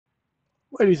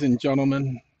Ladies and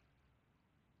gentlemen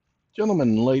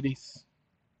and ladies,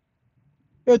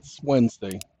 it's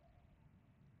Wednesday.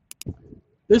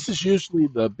 This is usually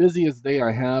the busiest day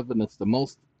I have, and it's the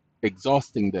most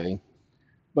exhausting day.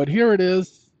 But here it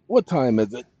is. What time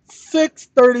is it?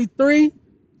 6:33,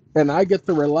 and I get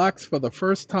to relax for the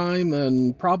first time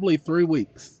in probably 3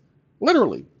 weeks.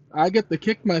 Literally, I get to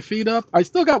kick my feet up. I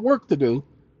still got work to do,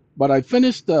 but I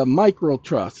finished the micro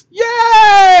trust.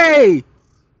 Yay!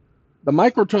 The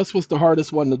micro trust was the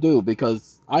hardest one to do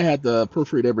because I had to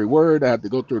proofread every word. I had to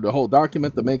go through the whole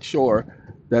document to make sure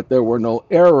that there were no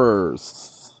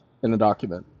errors in the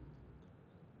document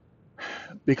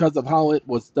because of how it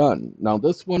was done. Now,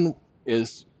 this one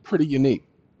is pretty unique.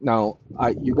 Now,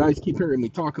 you guys keep hearing me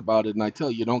talk about it, and I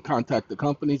tell you, don't contact the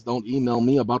companies, don't email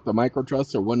me about the micro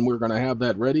trust or when we're going to have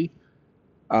that ready.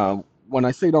 When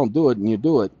I say don't do it and you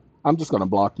do it, I'm just going to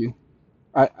block you.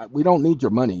 We don't need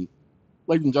your money.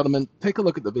 Ladies and gentlemen, take a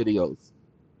look at the videos.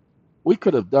 We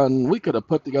could have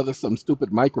put together some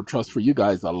stupid micro trust for you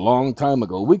guys a long time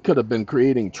ago. We could have been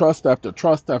creating trust after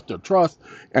trust after trust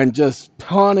and just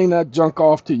pawning that junk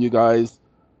off to you guys.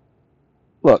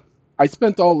 Look, I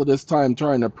spent all of this time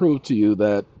trying to prove to you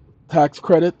that tax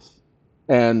credits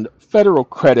and federal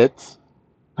credits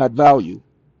had value.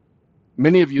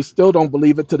 Many of you still don't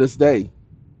believe it to this day.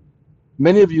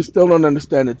 Many of you still don't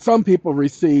understand it. Some people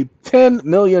receive $10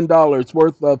 million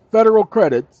worth of federal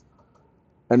credits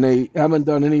and they haven't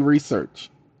done any research.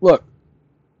 Look,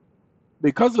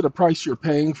 because of the price you're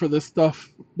paying for this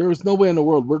stuff, there is no way in the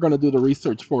world we're going to do the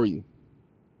research for you.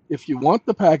 If you want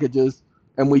the packages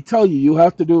and we tell you you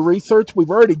have to do research,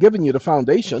 we've already given you the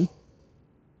foundation.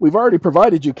 We've already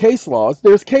provided you case laws.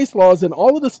 There's case laws in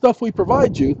all of the stuff we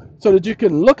provide you so that you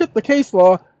can look at the case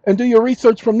law and do your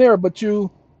research from there, but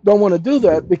you don't want to do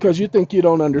that because you think you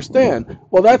don't understand.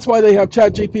 Well, that's why they have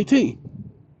ChatGPT.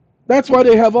 That's why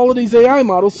they have all of these AI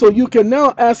models, so you can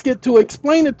now ask it to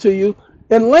explain it to you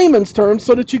in layman's terms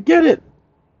so that you get it.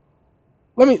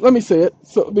 Let me say it,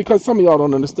 so because some of y'all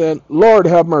don't understand. Lord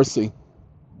have mercy.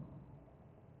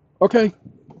 Okay?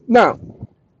 Now,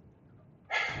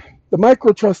 the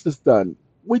micro trust is done.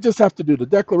 We just have to do the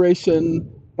declaration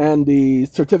and the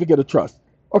certificate of trust.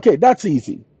 Okay, that's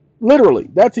easy. Literally,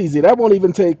 that's easy. That won't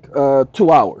even take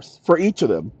 2 hours for each of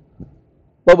them.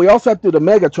 But we also have to do the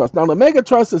mega trust. Now, the mega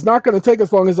trust is not going to take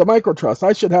as long as the micro trust.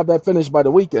 I should have that finished by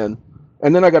the weekend,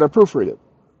 and then I got to proofread it.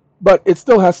 But it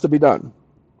still has to be done,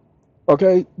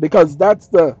 okay? Because that's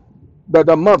the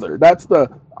mother. That's the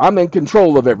I'm in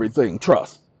control of everything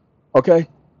trust, okay?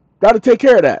 Got to take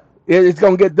care of that. It's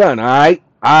going to get done, all right?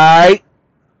 All right?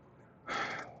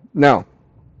 Now,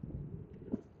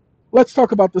 let's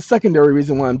talk about the secondary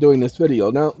reason why I'm doing this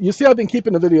video. Now, you see I've been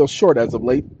keeping the videos short as of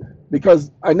late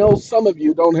because I know some of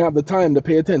you don't have the time to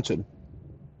pay attention.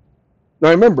 Now,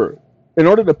 remember, in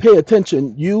order to pay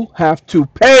attention, you have to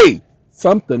pay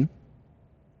something.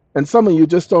 And some of you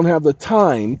just don't have the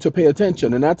time to pay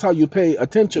attention. And that's how you pay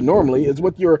attention normally, is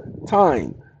with your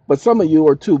time. But some of you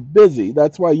are too busy.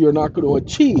 That's why you're not going to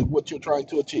achieve what you're trying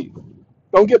to achieve.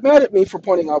 Don't get mad at me for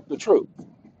pointing out the truth.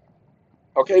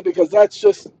 Okay? Because that's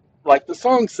just, like the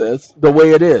song says, the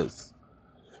way it is.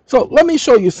 So let me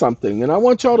show you something. And I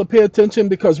want y'all to pay attention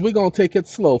because we're going to take it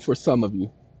slow for some of you.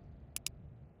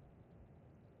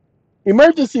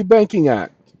 Emergency Banking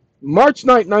Act. March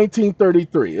 9,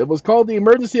 1933. It was called the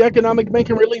Emergency Economic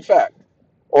Banking Relief Act,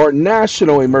 or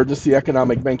National Emergency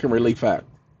Economic Banking Relief Act.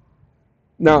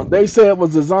 Now, they say it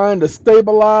was designed to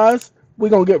stabilize. We're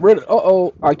going to get rid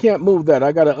of, I can't move that.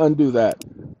 I got to undo that.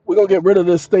 We're going to get rid of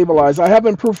this stabilize. I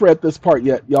haven't proofread this part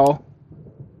yet, y'all.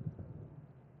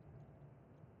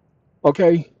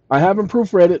 Okay, I haven't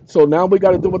proofread it, so now we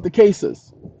got to do what the case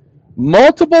is.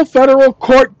 Multiple federal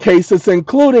court cases,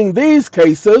 including these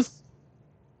cases,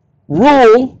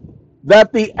 rule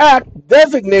that the act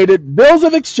designated bills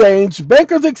of exchange,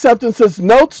 bankers' acceptances,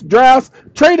 notes, drafts,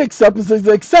 trade acceptances,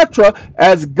 etc.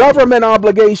 as government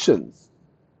obligations.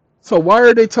 So why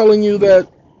are they telling you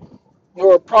that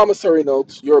your promissory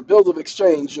notes, your bills of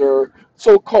exchange, your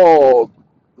so-called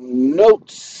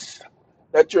notes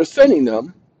that you're sending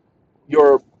them,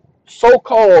 your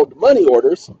so-called money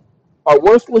orders, are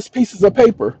worthless pieces of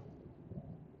paper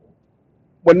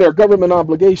when they're government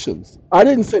obligations? I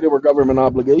didn't say they were government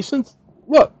obligations.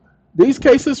 Look, these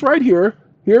cases right here,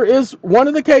 here is one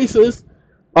of the cases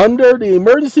under the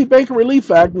Emergency Banking Relief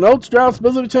Act. Notes, drafts,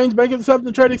 bills of exchange, bank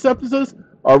acceptance, trade acceptances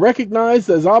are recognized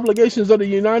as obligations of the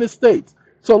United States.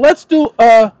 So let's do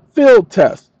a field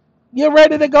test. You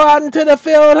ready to go out into the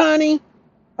field, honey?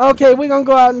 Okay, we're going to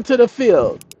go out into the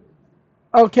field.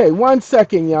 Okay, 1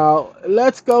 second, y'all.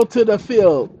 Let's go to the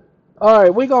field. All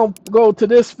right, we're going to go to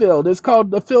this field. It's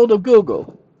called the field of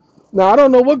Google. Now, I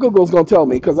don't know what Google's going to tell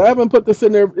me because I haven't put this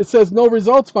in there. It says no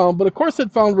results found, but of course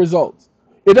it found results.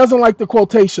 It doesn't like the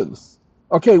quotations.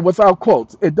 Okay, without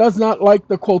quotes. It does not like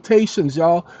the quotations,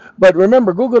 y'all. But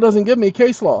remember, Google doesn't give me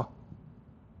case law.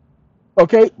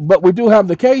 Okay, but we do have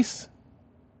the case.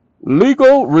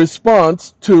 Legal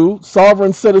response to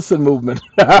sovereign citizen movement.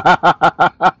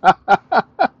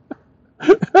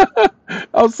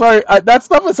 I'm sorry. That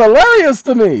stuff is hilarious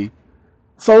to me.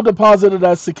 So deposited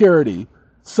as security.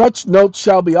 Such notes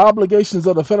shall be obligations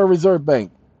of the Federal Reserve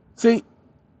Bank. See,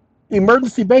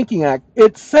 Emergency Banking Act,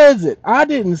 it says it. I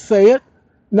didn't say it.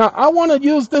 Now, I want to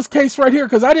use this case right here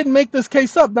because I didn't make this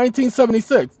case up,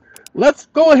 1976. Let's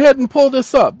go ahead and pull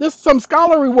this up. This is some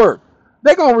scholarly work.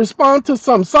 They're going to respond to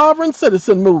some sovereign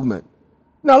citizen movement.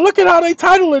 Now, look at how they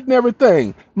title it and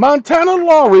everything. Montana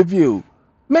Law Review.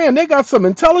 Man, they got some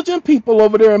intelligent people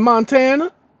over there in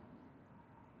Montana.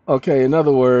 Okay, in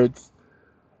other words,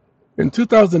 in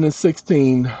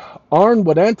 2016, armed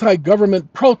with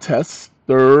anti-government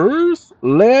protesters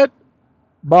led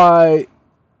by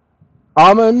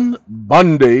Ammon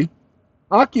Bundy,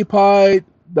 occupied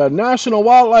the National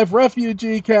Wildlife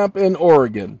Refugee Camp in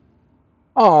Oregon.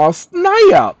 Oh,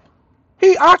 snap!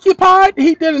 He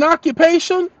did an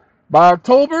occupation. By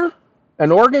October,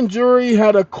 an Oregon jury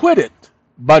had acquitted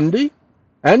Bundy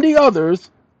and the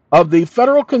others of the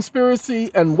federal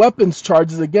conspiracy and weapons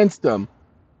charges against them,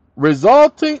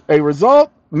 a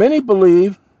result many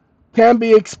believe can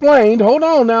be explained. Hold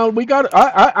on now,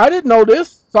 I didn't know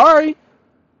this. Sorry.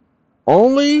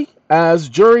 Only as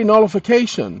jury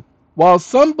nullification, while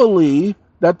some believe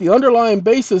that the underlying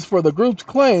basis for the group's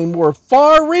claim were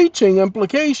far-reaching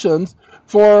implications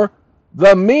for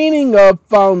the meaning of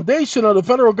foundation of the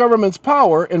federal government's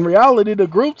power. In reality, the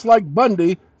groups like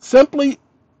Bundy simply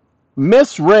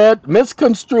misread,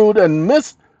 misconstrued, and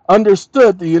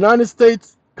misunderstood the United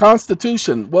States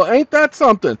Constitution. Well, ain't that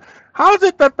something? How is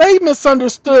it that they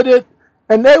misunderstood it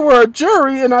and they were a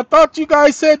jury, and I thought you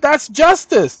guys said that's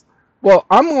justice? Well,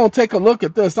 I'm going to take a look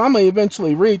at this. I'm going to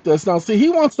eventually read this. Now, see, he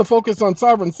wants to focus on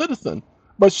sovereign citizen,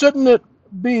 but shouldn't it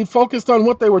be focused on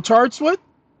what they were charged with?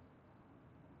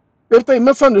 If they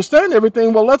misunderstand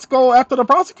everything, well, let's go after the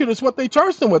prosecutors, what they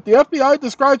charged them with. The FBI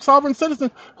describes sovereign citizen.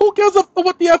 Who gives a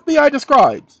what the FBI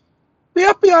describes? The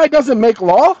FBI doesn't make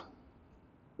law.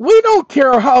 We don't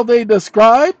care how they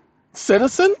describe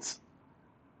citizens.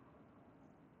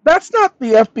 That's not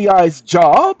the FBI's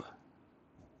job.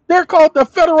 They're called the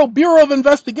Federal Bureau of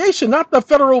Investigation, not the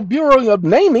Federal Bureau of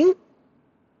Naming.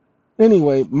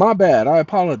 Anyway, my bad. I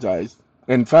apologize.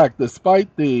 In fact,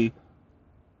 despite the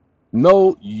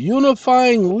no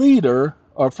unifying leader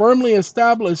or firmly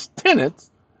established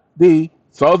tenets, the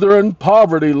Southern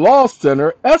Poverty Law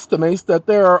Center estimates that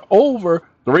there are over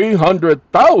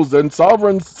 300,000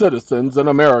 sovereign citizens in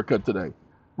America today.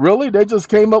 Really? They just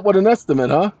came up with an estimate,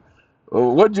 huh?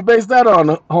 What'd you base that on,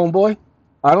 homeboy?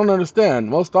 I don't understand.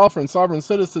 Most often, sovereign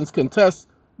citizens contest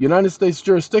United States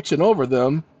jurisdiction over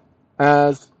them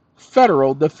as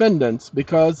federal defendants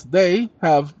because they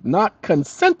have not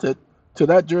consented to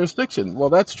that jurisdiction. Well,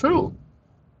 that's true.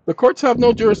 The courts have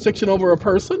no jurisdiction over a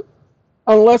person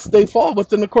unless they fall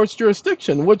within the court's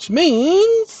jurisdiction, which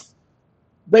means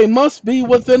they must be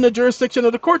within the jurisdiction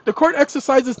of the court. The court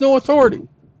exercises no authority,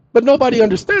 but nobody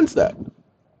understands that.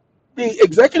 The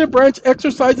executive branch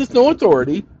exercises no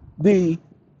authority. The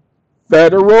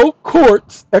federal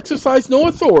courts exercise no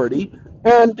authority,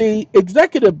 and the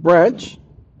executive branch,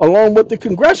 along with the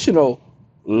congressional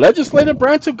legislative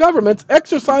branch of governments,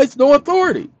 exercise no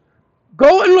authority.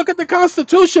 Go and look at the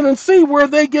Constitution and see where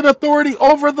they get authority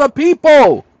over the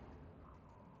people.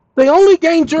 They only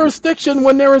gain jurisdiction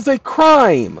when there is a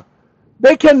crime.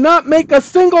 They cannot make a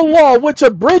single law which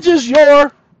abridges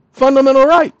your fundamental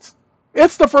rights.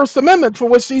 It's the First Amendment, for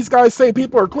which these guys say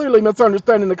people are clearly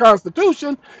misunderstanding the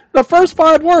Constitution. The first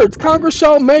 5 words, Congress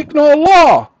shall make no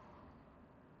law.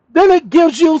 Then it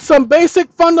gives you some basic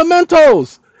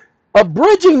fundamentals.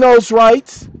 Abridging those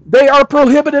rights, they are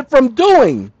prohibited from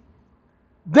doing.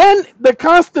 Then the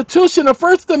Constitution, the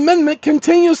First Amendment,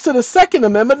 continues to the Second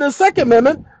Amendment. The Second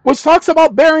Amendment, which talks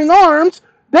about bearing arms,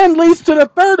 then leads to the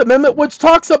Third Amendment, which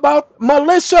talks about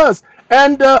militias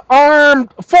and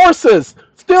armed forces,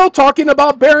 still talking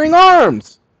about bearing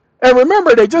arms. And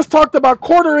remember, they just talked about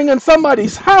quartering in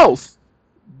somebody's house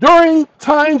during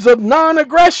times of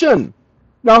non-aggression.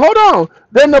 Now, hold on.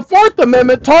 Then the Fourth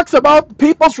Amendment talks about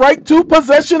people's right to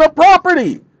possession of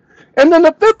property. And then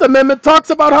the Fifth Amendment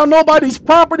talks about how nobody's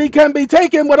property can be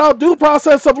taken without due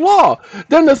process of law.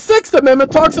 Then the Sixth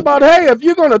Amendment talks about, hey, if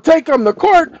you're going to take them to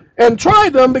court and try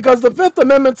them, because the Fifth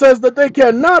Amendment says that they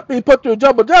cannot be put through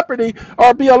double jeopardy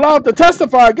or be allowed to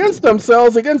testify against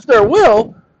themselves against their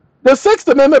will, the Sixth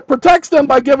Amendment protects them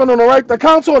by giving them a right to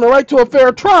counsel and a right to a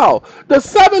fair trial. The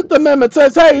Seventh Amendment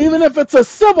says, hey, even if it's a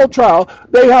civil trial,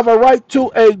 they have a right to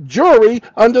a jury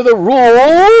under the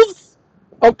rules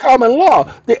of common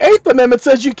law. The Eighth Amendment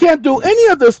says you can't do any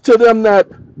of this to them that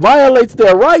violates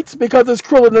their rights because it's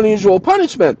cruel and unusual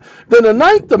punishment. Then the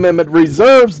Ninth Amendment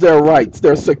reserves their rights,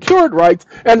 their secured rights,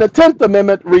 and the Tenth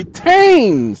Amendment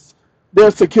retains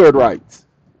their secured rights.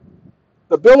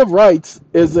 The Bill of Rights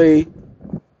is a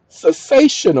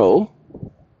cessational,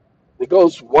 it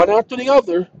goes one after the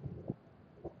other,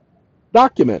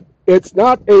 document. It's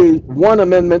not a one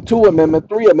amendment, two amendment,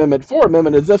 three amendment, four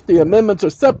amendment, as if the amendments are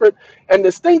separate and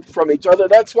distinct from each other.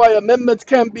 That's why amendments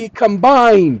can be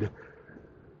combined.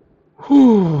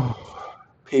 Whew.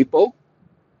 People.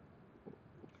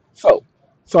 So,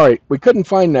 sorry, we couldn't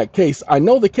find that case. I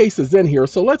know the case is in here,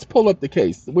 so let's pull up the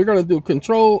case. We're going to do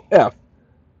Control F.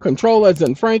 Control as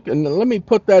in Frank, and let me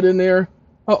put that in there.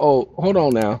 Uh-oh, hold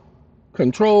on now.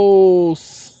 Control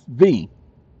V.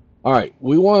 All right,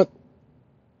 we want,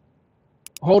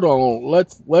 hold on,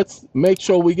 let's make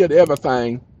sure we get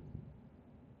everything.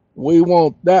 We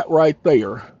want that right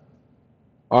there.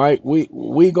 All right,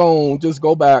 we gonna just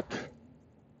go back.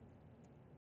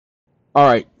 All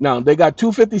right, now they got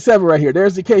 257 right here.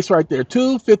 There's the case right there,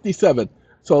 257.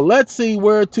 So let's see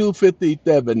where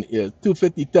 257 is.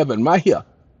 257, right here.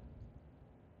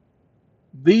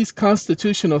 These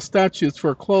constitutional statutes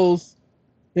foreclose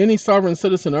any sovereign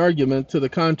citizen argument to the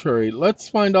contrary. Let's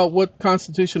find out what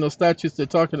constitutional statutes they're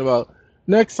talking about.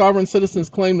 Next, sovereign citizens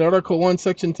claim that Article 1,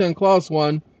 Section 10, Clause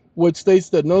 1, which states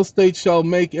that no state shall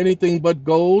make anything but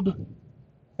gold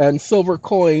and silver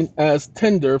coin as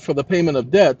tender for the payment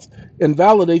of debts,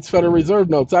 invalidates Federal Reserve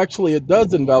notes. Actually, it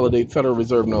does invalidate Federal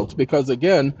Reserve notes because,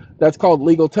 again, that's called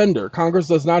legal tender. Congress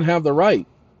does not have the right.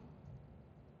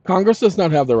 Congress does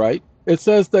not have the right. It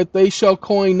says that they shall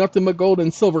coin nothing but gold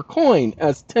and silver coin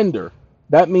as tender.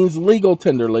 That means legal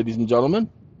tender, ladies and gentlemen.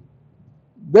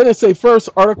 Then it say first,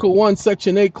 Article 1,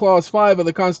 Section 8, Clause 5 of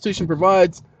the Constitution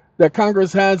provides that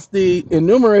Congress has the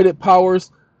enumerated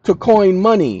powers to coin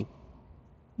money.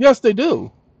 Yes, they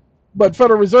do. But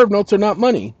Federal Reserve notes are not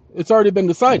money. It's already been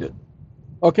decided.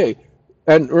 Okay,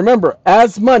 and remember,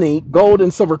 as money, gold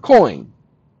and silver coin.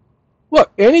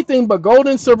 Look, anything but gold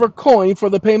and silver coin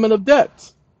for the payment of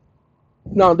debts.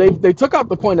 Now, they took out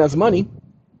the point as money.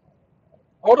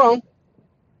 Hold on.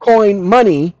 Coin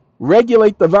money,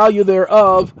 regulate the value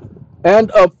thereof, and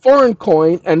of foreign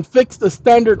coin, and fix the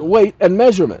standard weight and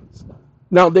measurements.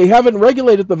 Now, they haven't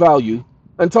regulated the value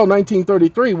until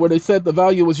 1933, where they said the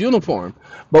value was uniform.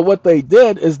 But what they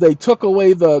did is they took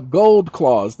away the gold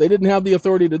clause. They didn't have the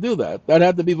authority to do that. That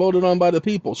had to be voted on by the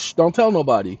people. Shh, don't tell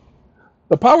nobody.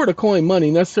 The power to coin money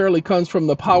necessarily comes from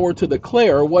the power to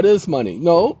declare what is money.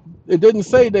 No, it didn't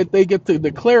say that they get to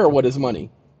declare what is money.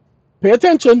 Pay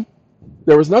attention.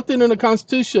 There was nothing in the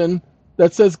Constitution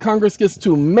that says Congress gets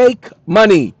to make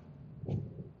money.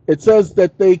 It says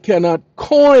that they cannot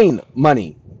coin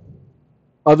money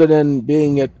other than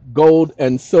being it gold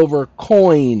and silver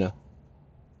coin.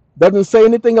 Doesn't say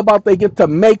anything about they get to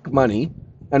make money,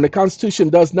 and the Constitution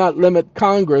does not limit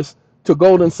Congress to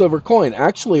gold and silver coin.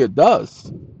 Actually, it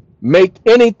does. Make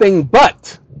anything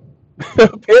but.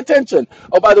 Pay attention.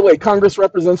 Oh, by the way, Congress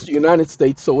represents the United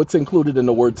States, so it's included in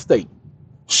the word state.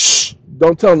 Shh,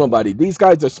 don't tell nobody. These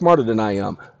guys are smarter than I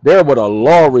am. They're with a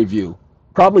law review.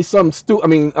 Probably some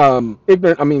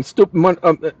ignorant,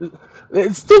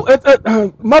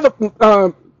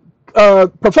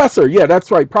 professor. Yeah,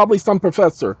 that's right. Probably some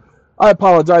professor. I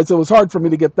apologize. It was hard for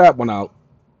me to get that one out.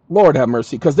 Lord have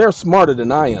mercy, because they're smarter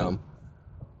than I am.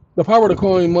 The power to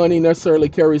coin money necessarily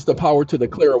carries the power to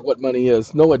declare what money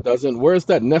is. No, it doesn't. Where is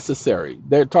that necessary?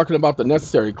 They're talking about the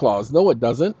necessary clause. No, it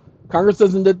doesn't. Congress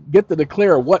doesn't get to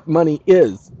declare what money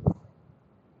is.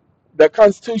 The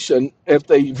Constitution, if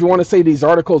you want to say these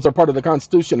articles are part of the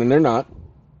Constitution, and they're not,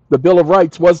 the Bill of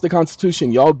Rights was the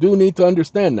Constitution. Y'all do need to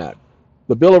understand that.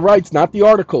 The Bill of Rights, not the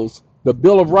articles. The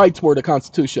Bill of Rights were the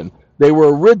Constitution. They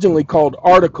were originally called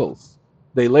articles.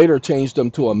 They later changed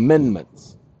them to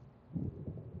amendments.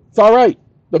 It's all right.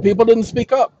 The people didn't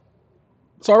speak up.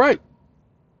 It's all right.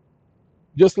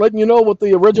 Just letting you know what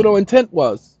the original intent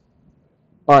was.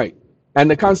 All right. And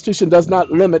the Constitution does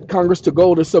not limit Congress to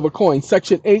gold or silver coin.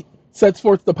 Section 8 sets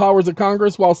forth the powers of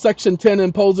Congress, while Section 10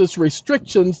 imposes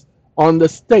restrictions on the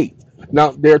state.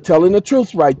 Now, they're telling the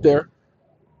truth right there.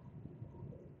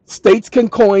 States can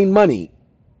coin money,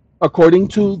 according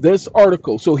to this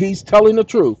article. So he's telling the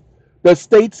truth. The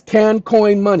states can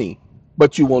coin money,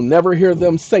 but you will never hear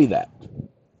them say that.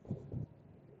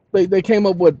 They came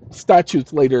up with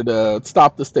statutes later to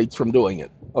stop the states from doing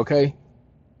it. Okay?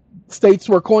 States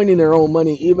were coining their own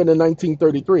money even in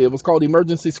 1933. It was called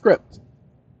emergency script.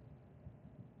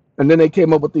 And then they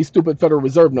came up with these stupid Federal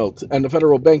Reserve notes and the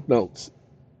federal bank notes.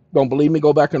 Don't believe me?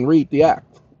 Go back and read the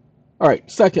act. All right,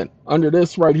 second, under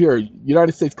this right here,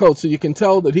 United States Code, so you can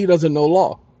tell that he doesn't know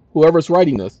law, whoever's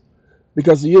writing this,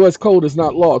 because the U.S. Code is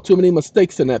not law. Too many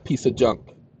mistakes in that piece of junk.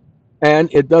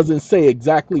 And it doesn't say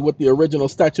exactly what the original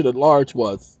statute at large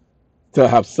was to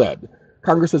have said.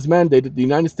 Congress has mandated the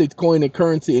United States coin a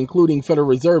currency, including Federal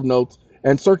Reserve notes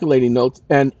and circulating notes,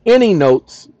 and any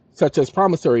notes, such as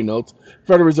promissory notes,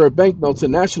 Federal Reserve bank notes,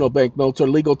 and national bank notes are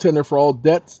legal tender for all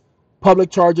debts, public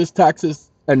charges,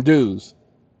 taxes, and dues.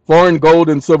 Foreign gold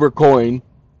and silver coin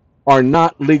are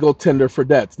not legal tender for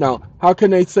debts. Now, how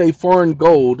can they say foreign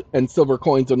gold and silver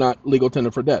coins are not legal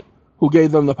tender for debt? Who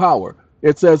gave them the power?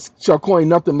 It says, shall coin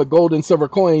nothing but gold and silver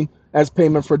coin as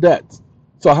payment for debts.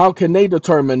 So how can they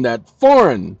determine that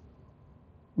foreign,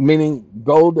 meaning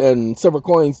gold and silver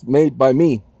coins made by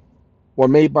me, or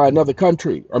made by another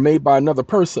country, or made by another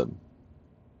person,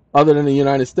 other than the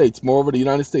United States? Moreover, the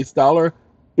United States dollar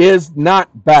is not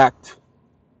backed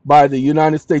by the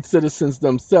United States citizens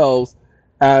themselves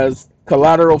as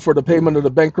collateral for the payment of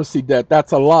the bankruptcy debt.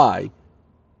 That's a lie.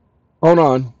 Hold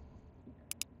on.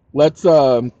 Let's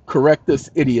correct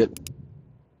this idiot,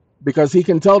 because he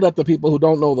can tell that the people who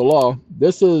don't know the law.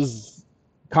 This is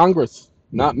Congress,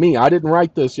 not me. I didn't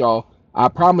write this, y'all. I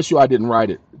promise you I didn't write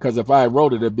it, because if I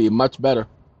wrote it, it'd be much better.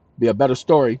 Be a better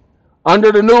story.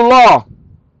 Under the new law,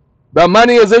 the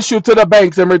money is issued to the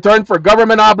banks in return for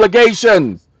government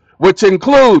obligations, which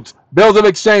includes bills of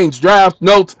exchange, draft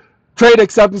notes, trade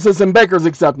acceptances, and bankers'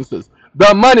 acceptances.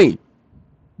 The money,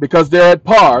 because they're at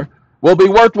par, will be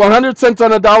worth 100 cents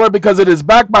on a dollar because it is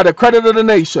backed by the credit of the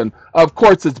nation. Of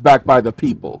course, it's backed by the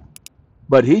people.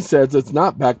 But he says it's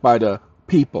not backed by the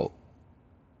people.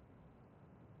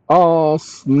 Oh,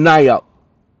 snap.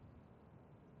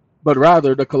 But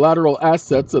rather, the collateral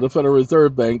assets of the Federal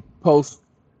Reserve Bank post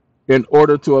in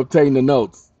order to obtain the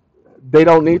notes. They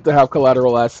don't need to have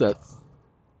collateral assets.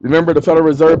 Remember, the Federal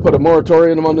Reserve put a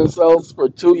moratorium on themselves for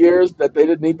 2 years that they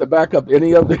didn't need to back up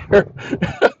any of their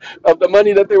of the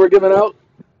money that they were giving out.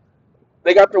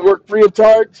 They got to work free of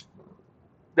charge.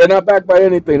 They're not backed by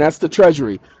anything. That's the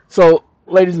Treasury. So,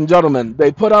 ladies and gentlemen,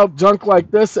 they put out junk like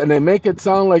this and they make it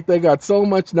sound like they got so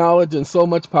much knowledge and so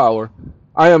much power.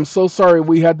 I am so sorry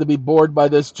we had to be bored by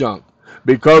this junk,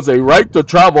 because a right to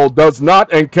travel does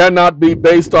not and cannot be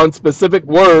based on specific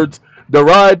words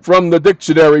derived from the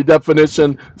dictionary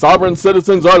definition. Sovereign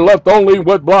citizens are left only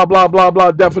with blah, blah, blah,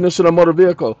 blah definition of motor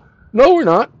vehicle. No, we're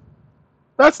not.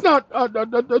 That's not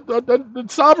the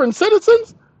sovereign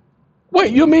citizens.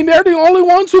 Wait, you mean they're the only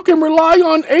ones who can rely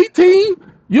on 18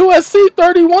 USC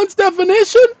 31's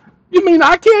definition? You mean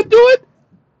I can't do it?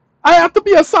 I have to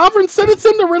be a sovereign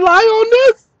citizen to rely on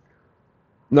this?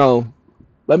 No.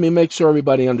 Let me make sure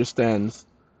everybody understands.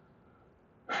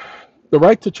 The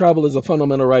right to travel is a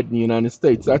fundamental right in the United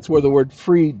States. That's where the word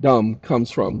freedom comes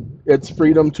from. It's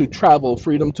freedom to travel,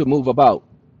 freedom to move about.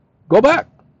 Go back.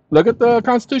 Look at the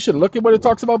Constitution. Look at what it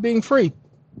talks about being free.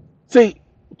 See,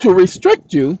 to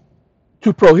restrict you,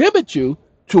 to prohibit you,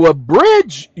 to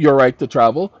abridge your right to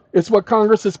travel, is what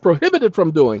Congress is prohibited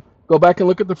from doing. Go back and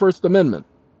look at the First Amendment.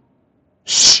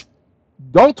 Shh!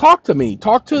 Don't talk to me.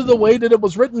 Talk to the way that it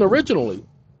was written originally.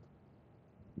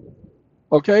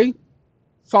 Okay?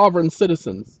 Sovereign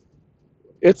citizens.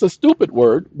 It's a stupid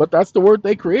word, but that's the word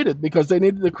they created because they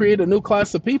needed to create a new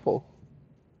class of people.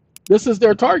 This is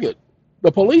their target.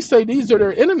 The police say these are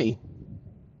their enemy.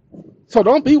 So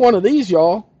don't be one of these,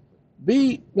 y'all.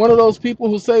 Be one of those people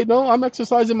who say, no, I'm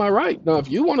exercising my right. Now, if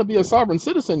you want to be a sovereign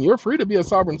citizen, you're free to be a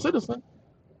sovereign citizen.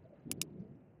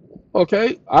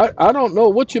 Okay? I don't know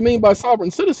what you mean by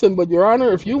sovereign citizen, but Your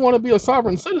Honor, if you want to be a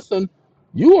sovereign citizen,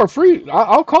 you are free.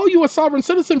 I'll call you a sovereign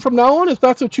citizen from now on if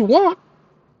that's what you want.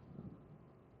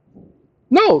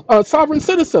 No, sovereign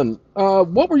citizen.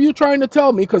 What were you trying to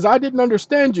tell me? Because I didn't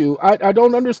understand you. I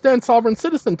don't understand sovereign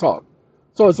citizen talk.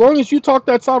 So as long as you talk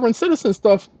that sovereign citizen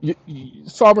stuff,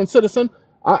 sovereign citizen,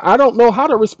 I don't know how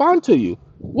to respond to you.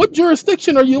 What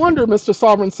jurisdiction are you under, Mr.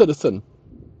 Sovereign Citizen?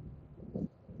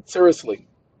 Seriously.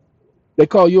 They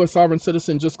call you a sovereign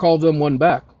citizen, just call them one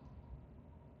back.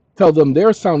 Tell them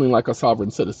they're sounding like a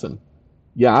sovereign citizen.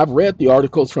 Yeah, I've read the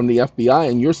articles from the FBI,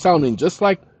 and you're sounding just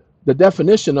like the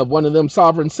definition of one of them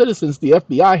sovereign citizens the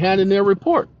FBI had in their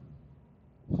report.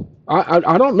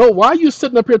 I don't know why you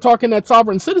sitting up here talking that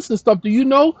sovereign citizen stuff. Do you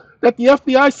know that the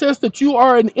FBI says that you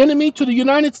are an enemy to the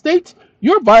United States?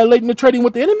 You're violating the Trading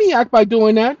with the Enemy Act by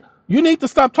doing that. You need to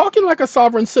stop talking like a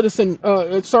sovereign citizen,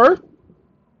 sir.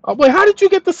 Wait, how did you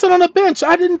get to sit on a bench?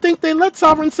 I didn't think they let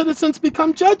sovereign citizens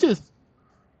become judges.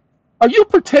 Are you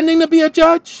pretending to be a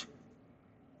judge?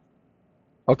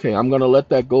 Okay, I'm going to let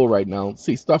that go right now.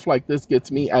 See, stuff like this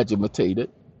gets me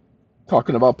agitated.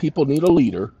 Talking about people need a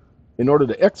leader in order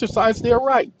to exercise their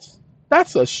rights.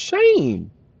 That's a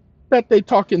shame that they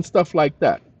talking stuff like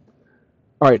that.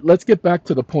 All right, let's get back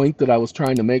to the point that I was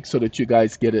trying to make so that you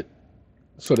guys get it,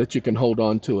 so that you can hold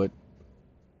on to it.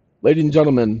 Ladies and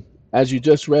gentlemen, as you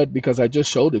just read, because I just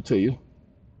showed it to you,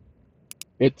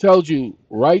 it tells you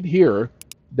right here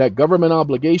that government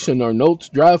obligation are notes,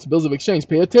 drafts, bills of exchange.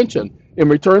 Pay attention. In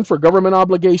return for government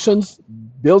obligations,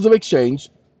 bills of exchange,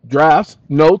 drafts,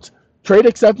 notes, trade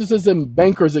acceptances, and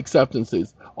bankers'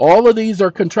 acceptances. All of these are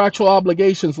contractual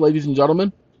obligations, ladies and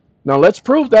gentlemen. Now let's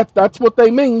prove that that's what they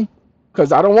mean,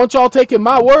 because I don't want y'all taking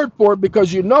my word for it,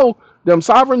 because you know them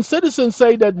sovereign citizens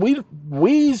say that we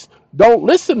don't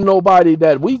listen to nobody,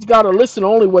 that we got to listen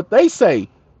only what they say.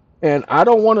 And I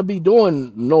don't want to be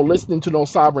doing no listening to no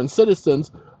sovereign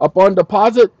citizens. Upon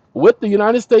deposit with the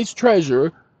United States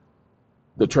Treasurer,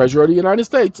 the Treasurer of the United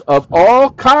States, of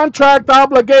all contract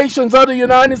obligations of the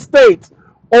United States,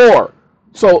 or.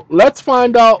 So let's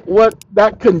find out what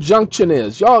that conjunction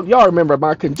is. Y'all remember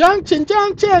my conjunction,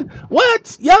 junction.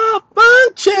 What's your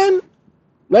function?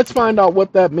 Let's find out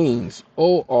what that means.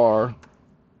 ORDEF.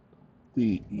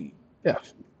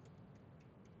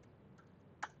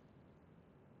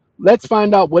 Let's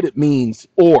find out what it means.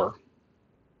 Or.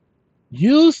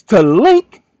 Used to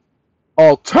link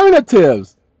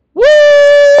alternatives.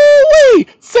 Woo-wee!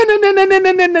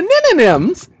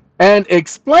 Synonyms and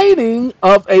explaining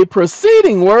of a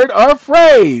preceding word or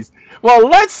phrase. Well,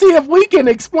 let's see if we can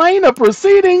explain a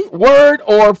preceding word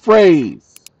or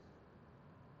phrase.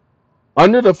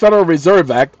 Under the Federal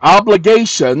Reserve Act,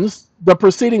 obligations, the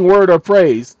preceding word or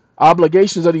phrase,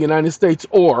 obligations of the United States,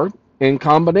 or, in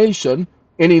combination,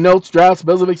 any notes, drafts,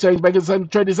 bills of exchange, bank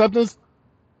trade acceptance,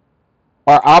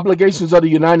 are obligations of the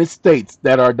United States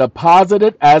that are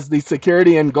deposited as the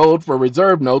security in gold for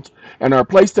reserve notes and are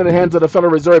placed in the hands of the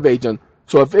Federal Reserve agent.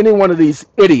 So if any one of these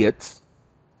idiots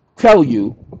tell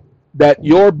you that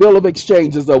your bill of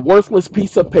exchange is a worthless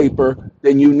piece of paper,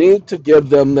 then you need to give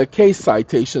them the case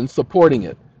citation supporting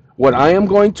it. What I am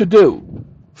going to do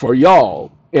for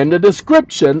y'all in the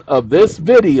description of this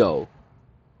video,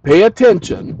 pay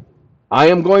attention, I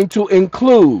am going to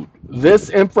include this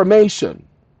information.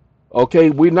 Okay,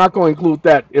 we're not going to include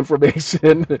that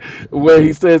information where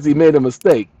he says he made a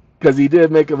mistake, because he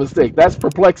did make a mistake. That's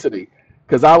Perplexity,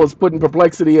 because I was putting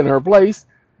Perplexity in her place,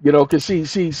 you know, because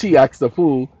she acts the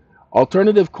fool.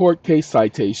 Alternative court case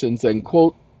citations and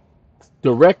quote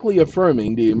directly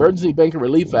affirming the Emergency Banking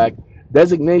Relief Act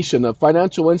designation of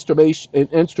financial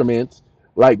instruments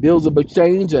like bills of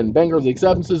exchange and bankers'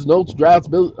 acceptances, notes, drafts,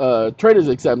 traders'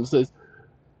 acceptances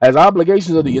as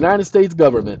obligations of the United States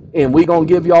government. And we're going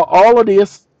to give y'all all of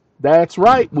this. That's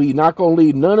right. We not going to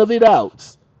leave none of it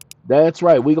out. That's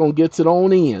right. We're going to get it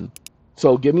on in.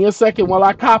 So give me a second while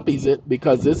I copies it,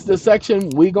 because this is the section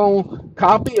we're going to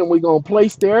copy and we're going to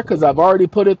place there, because I've already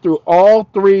put it through all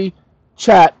three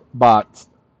chat bots,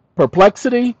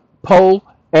 Perplexity, Poe,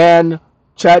 and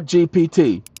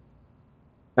ChatGPT.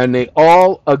 And they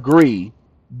all agree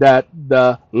that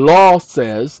the law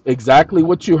says exactly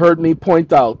what you heard me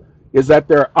point out, is that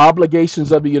they're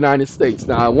obligations of the United States.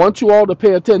 Now, I want you all to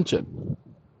pay attention.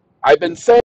 I've been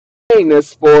saying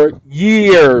this for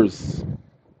years.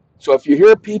 So if you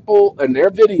hear people in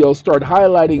their videos start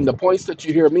highlighting the points that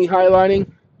you hear me highlighting,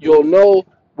 you'll know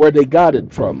where they got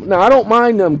it from. Now, I don't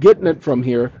mind them getting it from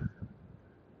here.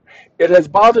 It has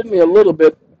bothered me a little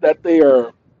bit that they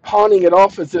are pawning it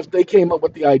off as if they came up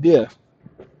with the idea,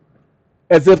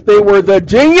 as if they were the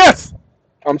genius.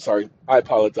 I'm sorry. I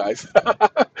apologize.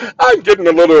 I'm getting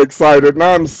a little excited, and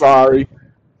I'm sorry.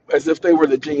 As if they were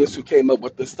the genius who came up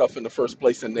with this stuff in the first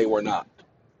place, and they were not.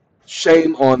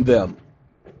 Shame on them.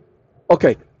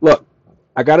 Okay, look.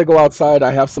 I got to go outside.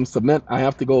 I have some cement I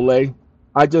have to go lay.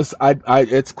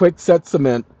 It's quick set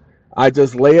cement. I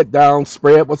just lay it down,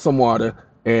 spray it with some water,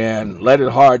 and let it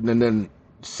harden, and then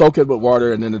soak it with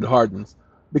water, and then it hardens.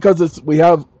 Because we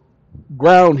have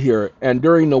ground here, and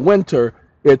during the winter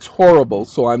it's horrible,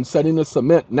 so I'm setting the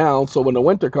cement now, so when the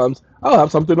winter comes I'll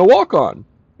have something to walk on,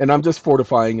 and I'm just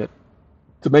fortifying it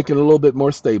to make it a little bit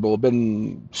more stable.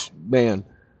 Man,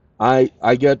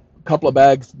 I get a couple of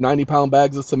bags, 90-pound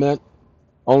bags of cement,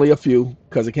 only a few,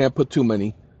 because I can't put too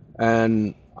many,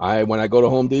 and When I go to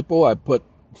Home Depot, I put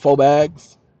 4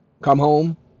 bags, come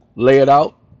home, lay it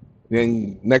out.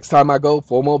 Then next time I go,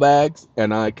 4 more bags,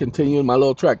 and I continue my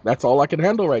little trek. That's all I can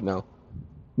handle right now.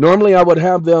 Normally, I would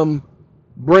have them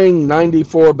bring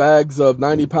 94 bags of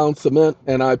 90-pound cement,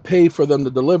 and I pay for them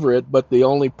to deliver it. But the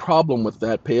only problem with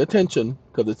that, pay attention,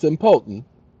 because it's important,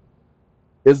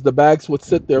 is the bags would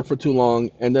sit there for too long,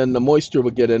 and then the moisture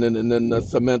would get in it, and then the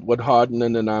cement would harden,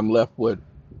 and then I'm left with,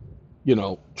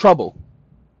 trouble.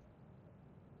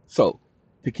 So,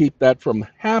 to keep that from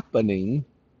happening,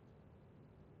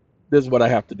 this is what I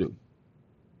have to do.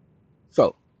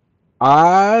 So,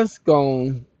 I's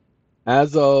going,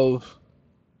 as of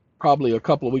probably a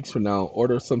couple of weeks from now,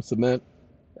 order some cement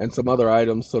and some other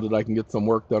items so that I can get some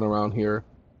work done around here.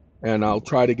 And I'll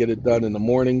try to get it done in the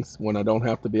mornings when I don't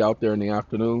have to be out there in the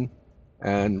afternoon,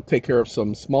 and take care of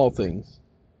some small things.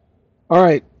 All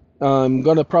right, I'm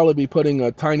going to probably be putting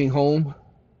a tiny home,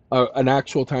 an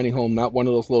actual tiny home, not one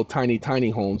of those little tiny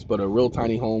homes, but a real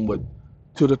tiny home with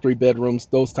 2 to 3 bedrooms,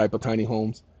 those type of tiny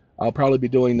homes. I'll probably be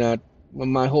doing that.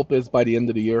 My hope is by the end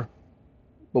of the year,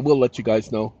 but we'll let you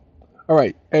guys know. All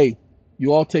right, hey,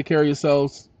 you all take care of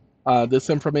yourselves. This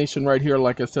information right here,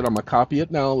 like I said, I'm going to copy it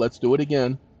now. Let's do it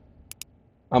again.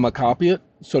 I'm going to copy it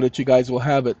so that you guys will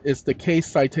have it. It's the case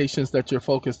citations that you're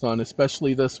focused on,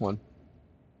 especially this one.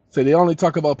 So they only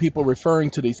talk about people referring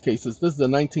to these cases. This is a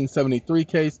 1973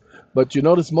 case, but you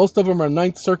notice most of them are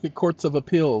Ninth Circuit Courts of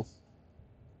Appeals,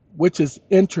 which is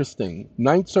interesting.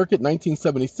 Ninth Circuit,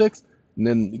 1976, and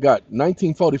then you got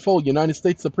 1944, United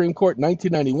States Supreme Court,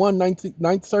 1991,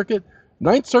 Ninth Circuit.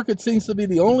 Ninth Circuit seems to be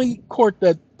the only court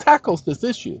that tackles this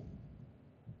issue.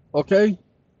 Okay?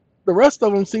 The rest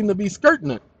of them seem to be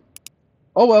skirting it.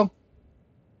 Oh well.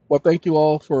 Well, thank you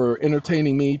all for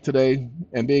entertaining me today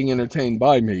and being entertained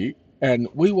by me. And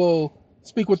we will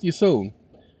speak with you soon.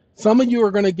 Some of you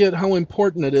are going to get how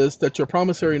important it is that your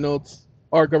promissory notes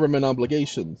are government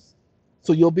obligations.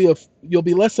 So you'll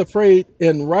be less afraid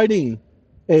in writing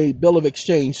a bill of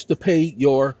exchange to pay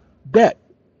your debt.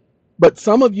 But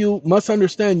some of you must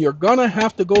understand you're going to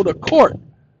have to go to court.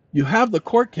 You have the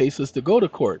court cases to go to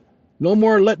court. No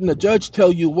more letting the judge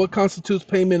tell you what constitutes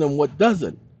payment and what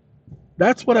doesn't.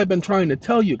 That's what I've been trying to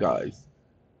tell you guys.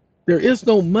 There is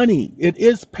no money. It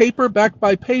is paper backed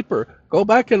by paper. Go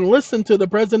back and listen to the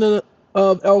president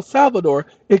of El Salvador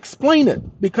explain it,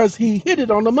 because he hit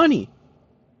it on the money.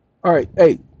 All right.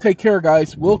 Hey, take care,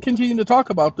 guys. We'll continue to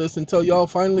talk about this until y'all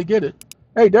finally get it.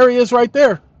 Hey, there he is right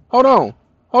there. Hold on.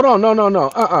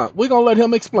 No. We're going to let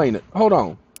him explain it. Hold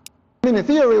on. I mean, in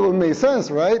theory, it would make sense,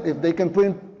 right? If they can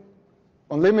print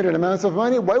unlimited amounts of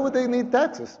money, why would they need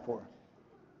taxes for?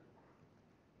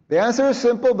 The answer is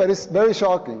simple, but it's very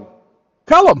shocking.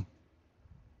 Tell them.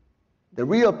 The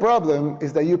real problem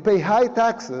is that you pay high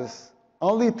taxes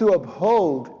only to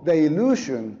uphold the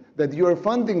illusion that you are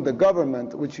funding the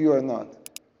government, which you are not.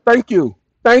 Thank you,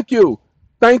 Naib.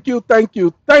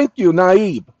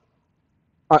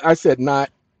 I said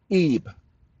Naib.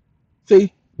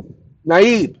 See?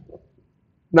 Naib,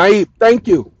 thank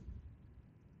you.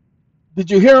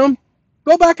 Did you hear him?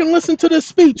 Go back and listen to this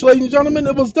speech, ladies and gentlemen.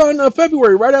 It was done in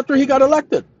February, right after he got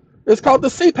elected. It's called the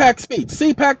CPAC speech,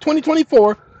 CPAC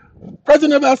 2024,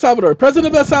 President of El Salvador,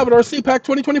 CPAC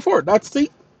 2024. Go and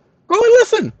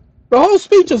listen. The whole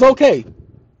speech is okay.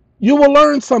 You will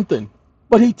learn something.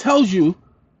 But he tells you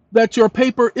that your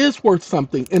paper is worth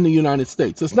something in the United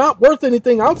States. It's not worth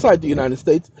anything outside the United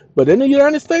States, but in the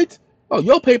United States,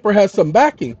 your paper has some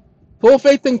backing. Full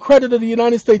faith and credit of the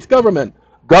United States government.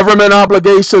 Government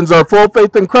obligations are full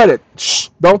faith and credit. Shh,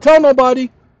 don't tell nobody.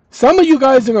 Some of you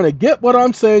guys are going to get what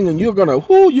I'm saying, and you're going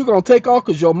to take off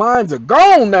because your minds are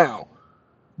gone now.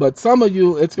 But some of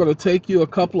you, it's going to take you a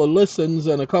couple of listens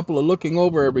and a couple of looking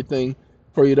over everything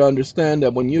for you to understand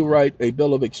that when you write a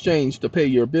bill of exchange to pay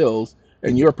your bills,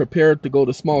 and you're prepared to go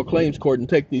to small claims court and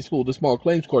take these fools to small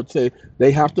claims court, say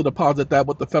they have to deposit that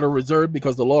with the Federal Reserve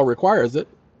because the law requires it,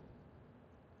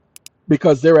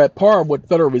 because they're at par with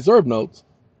Federal Reserve notes,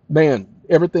 man,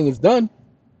 everything is done.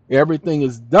 Everything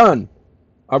is done.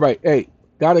 All right, hey,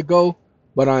 gotta go,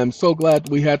 but I am so glad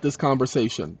we had this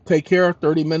conversation. Take care.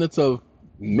 30 minutes of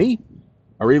me.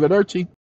 Arrivederci.